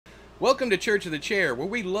Welcome to Church of the Chair, where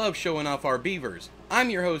we love showing off our beavers. I'm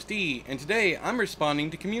your host E, and today I'm responding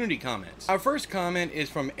to community comments. Our first comment is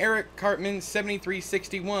from Eric Cartman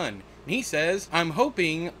 7361. He says, I'm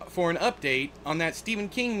hoping for an update on that Stephen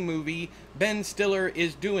King movie Ben Stiller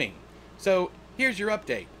is doing. So here's your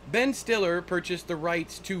update. Ben Stiller purchased the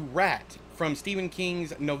rights to Rat from Stephen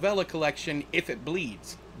King's novella collection If It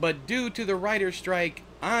Bleeds. But due to the writer's strike,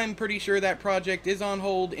 I'm pretty sure that project is on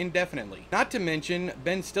hold indefinitely. Not to mention,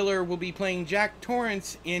 Ben Stiller will be playing Jack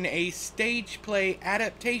Torrance in a stage play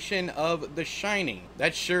adaptation of The Shining.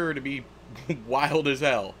 That's sure to be wild as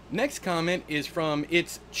hell. Next comment is from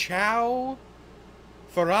It's Chow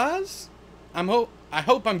Faraz? I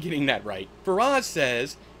hope I'm getting that right. Faraz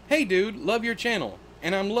says, hey dude, love your channel,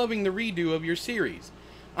 and I'm loving the redo of your series.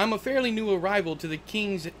 I'm a fairly new arrival to the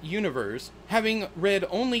King's universe, having read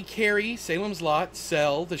only Carrie, Salem's Lot,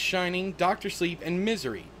 Cell, The Shining, Doctor Sleep, and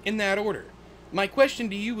Misery, in that order. My question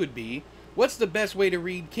to you would be, what's the best way to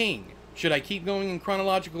read King? Should I keep going in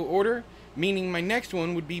chronological order? Meaning my next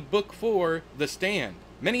one would be Book 4, The Stand.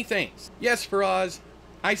 Many thanks. Yes, Faraz,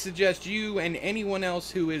 I suggest you and anyone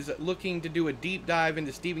else who is looking to do a deep dive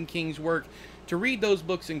into Stephen King's work to read those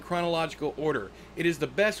books in chronological order. It is the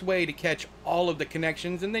best way to catch all of the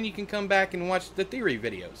connections, and then you can come back and watch the theory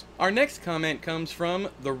videos. Our next comment comes from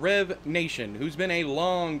the Rev Nation, who's been a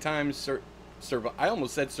long time I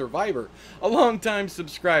almost said survivor, a long time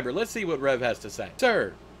subscriber. Let's see what Rev has to say.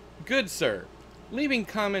 Sir, good sir, leaving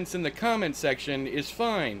comments in the comment section is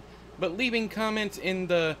fine, but leaving comments in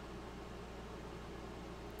the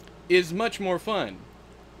is much more fun.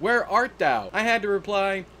 Where art thou? I had to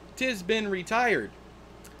reply, 'tis been retired.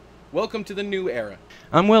 Welcome to the new era.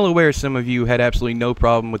 I'm well aware some of you had absolutely no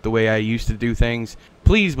problem with the way I used to do things.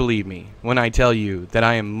 Please believe me when I tell you that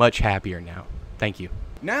I am much happier now. Thank you.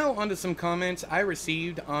 Now onto some comments I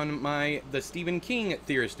received on the Stephen King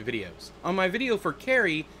Theorist videos. On my video for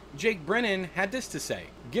Carrie, Jake Brennan had this to say,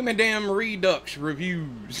 gimme damn Redux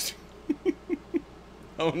reviews.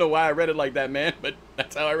 I don't know why I read it like that, man, but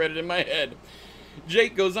that's how I read it in my head.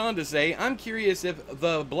 Jake goes on to say, I'm curious if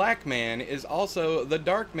the Black Man is also the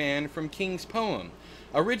Dark Man from King's poem,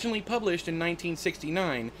 originally published in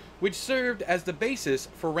 1969, which served as the basis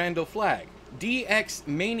for Randall Flagg. DX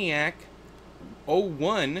Maniac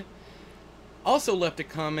 01 also left a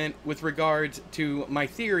comment with regards to my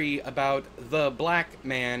theory about the Black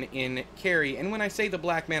Man in Carrie. And when I say the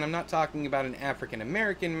Black Man, I'm not talking about an African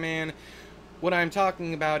American man. What I'm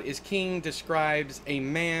talking about is King describes a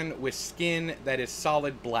man with skin that is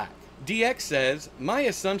solid black. DX says, my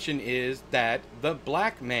assumption is that the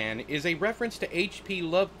Black Man is a reference to H.P.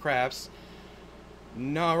 Lovecraft's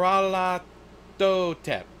Nyarlathotep.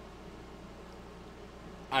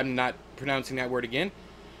 I'm not pronouncing that word again.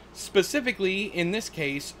 Specifically, in this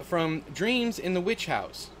case, from Dreams in the Witch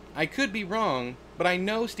House. I could be wrong, but I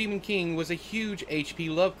know Stephen King was a huge H.P.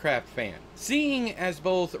 Lovecraft fan. Seeing as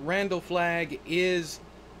both Randall Flagg is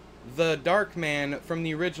the Dark Man from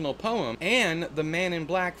the original poem and the Man in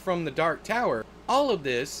Black from the Dark Tower, all of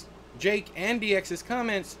this, Jake and DX's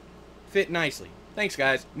comments, fit nicely. Thanks,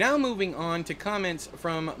 guys. Now moving on to comments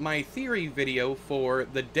from my theory video for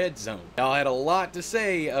The Dead Zone. Y'all had a lot to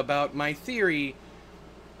say about my theory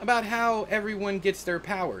about how everyone gets their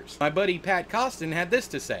powers. My buddy Pat Costin had this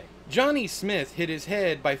to say. Johnny Smith hit his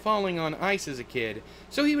head by falling on ice as a kid,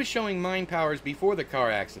 so he was showing mind powers before the car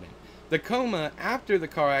accident. The coma after the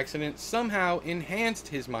car accident somehow enhanced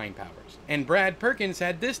his mind powers. And Brad Perkins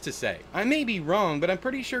had this to say. I may be wrong, but I'm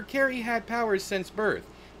pretty sure Carrie had powers since birth.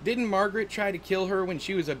 Didn't Margaret try to kill her when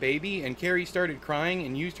she was a baby and Carrie started crying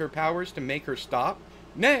and used her powers to make her stop?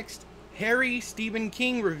 Next, Harry Stephen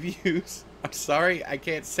King reviews. I'm sorry, I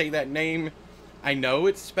can't say that name. I know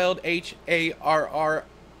it's spelled Harry,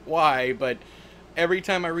 but every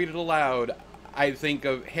time I read it aloud, I think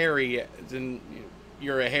of Harry as in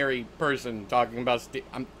you're a hairy person talking about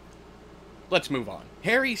let's move on.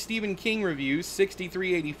 Harry Stephen King Reviews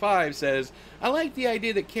 6385 says, I like the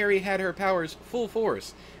idea that Carrie had her powers full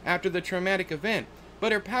force after the traumatic event,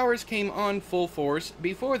 but her powers came on full force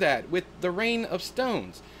before that with the Rain of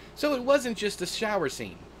Stones, so it wasn't just a shower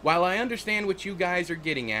scene. While I understand what you guys are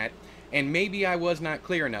getting at, and maybe I was not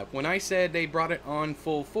clear enough, when I said they brought it on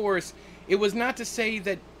full force, it was not to say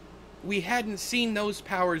that we hadn't seen those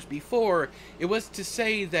powers before. It was to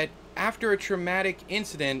say that after a traumatic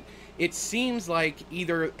incident, it seems like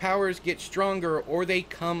either powers get stronger or they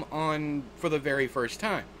come on for the very first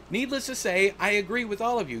time. Needless to say, I agree with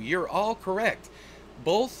all of you. You're all correct.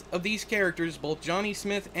 Both of these characters, both Johnny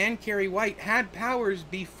Smith and Carrie White, had powers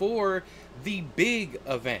before the big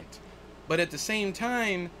event. But at the same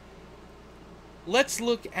time, Let's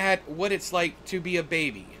look at what it's like to be a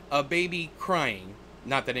baby crying.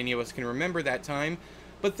 Not that any of us can remember that time,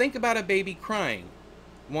 but think about a baby crying,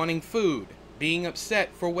 wanting food, being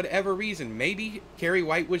upset for whatever reason. Maybe Carrie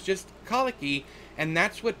White was just colicky, and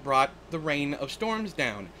that's what brought the rain of storms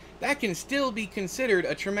down. That can still be considered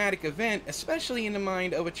a traumatic event, especially in the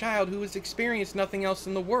mind of a child who has experienced nothing else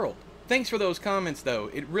in the world. Thanks for those comments, though.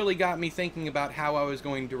 It really got me thinking about how I was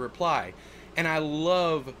going to reply, and I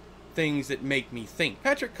love things that make me think.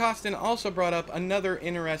 Patrick Costin also brought up another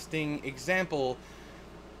interesting example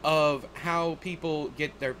of how people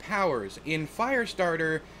get their powers. In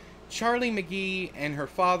Firestarter, Charlie McGee and her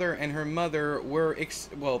father and her mother were,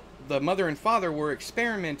 the mother and father were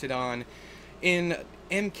experimented on in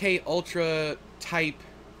MK Ultra type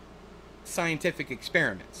scientific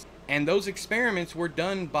experiments. And those experiments were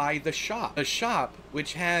done by the shop. The shop,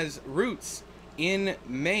 which has roots in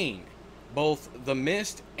Maine. Both the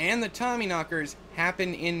Mist and the Tommyknockers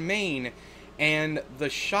happen in Maine, and the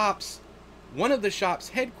shop's, one of the shop's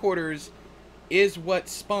headquarters is what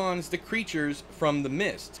spawns the creatures from the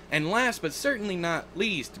Mist. And last but certainly not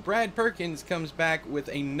least, Brad Perkins comes back with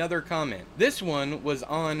another comment. This one was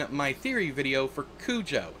on my theory video for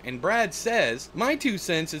Cujo, and Brad says, "My 2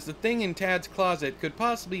 cents is the thing in Tad's closet could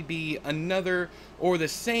possibly be another or the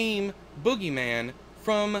same boogeyman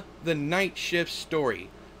from the Night Shift story."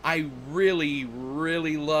 I really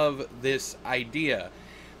love this idea.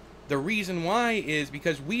 The reason why is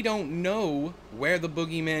because we don't know where the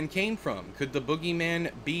boogeyman came from. Could the boogeyman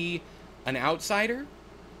be an outsider?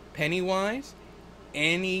 Pennywise?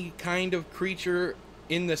 Any kind of creature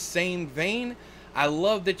in the same vein? I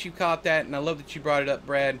love that you caught that, and I love that you brought it up,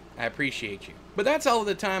 Brad. I appreciate you. But that's all of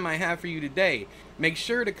the time I have for you today. Make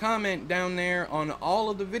sure to comment down there on all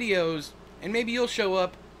of the videos, and maybe you'll show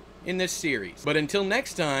up in this series. But until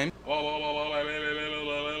next time... Whoa, whoa, whoa, whoa.